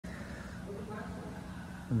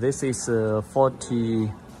This is a 40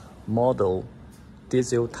 model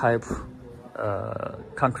diesel type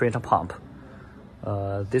concrete pump.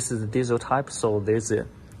 This is a diesel type, so there's an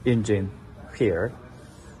engine here.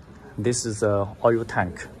 This is a oil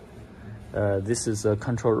tank. This is a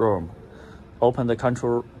control room. Open the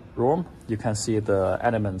control room, you can see the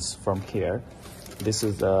elements from here. This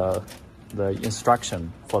is the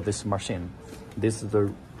instruction for this machine. This is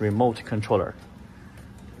the remote controller.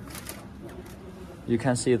 You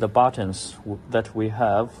can see the buttons that we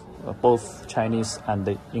have, both Chinese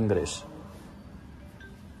and English.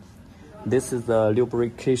 This is the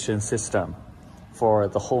lubrication system for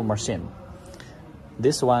the whole machine.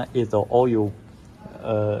 This one is the oil.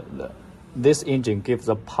 This engine gives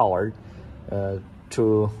the power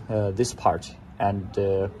to this part, and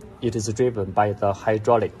it is driven by the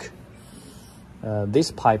hydraulic.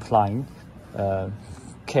 This pipeline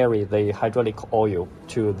carry the hydraulic oil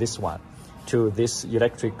to this one, to this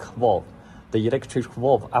electric valve. The electric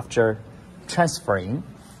valve, after transferring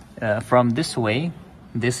from this way,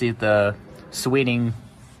 this is the swinging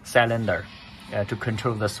cylinder to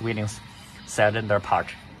control the swinging cylinder part.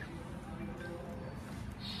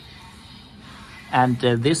 And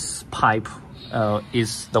this pipe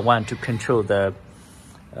is the one to control the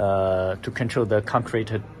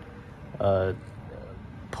concrete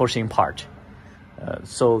pushing part.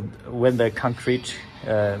 So when the concrete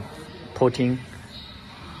putting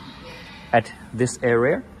at this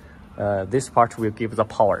area, this part will give the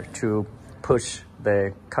power to push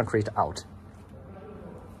the concrete out.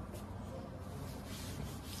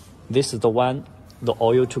 This is the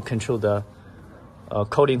oil to control the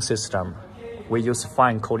coating system. We use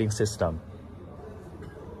fine coating system.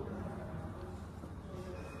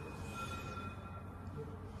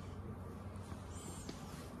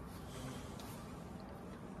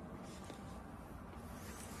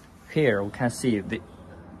 Here we can see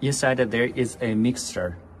inside there is a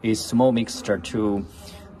mixture, a small mixture to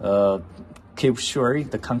keep sure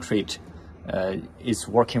the concrete is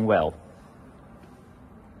working well.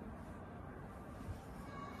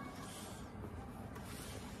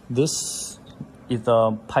 This is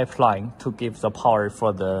the pipeline to give the power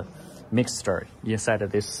for the mixture inside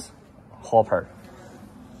of this hopper.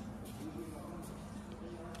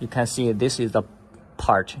 You can see this is the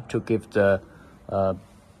part to give the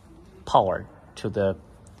power to the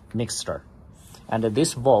mixture. And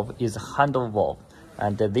this valve is a handle valve,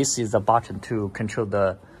 and this is the button to control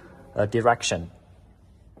the direction.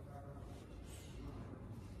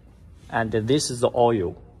 And this is the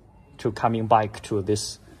oil to coming back to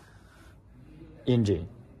this engine,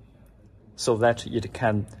 so that it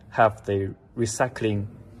can have the recycling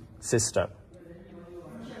system.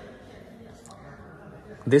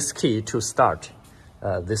 This key to start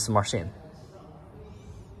this machine.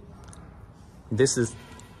 This is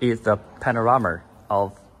the panorama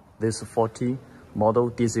of this 40 model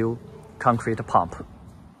diesel concrete pump.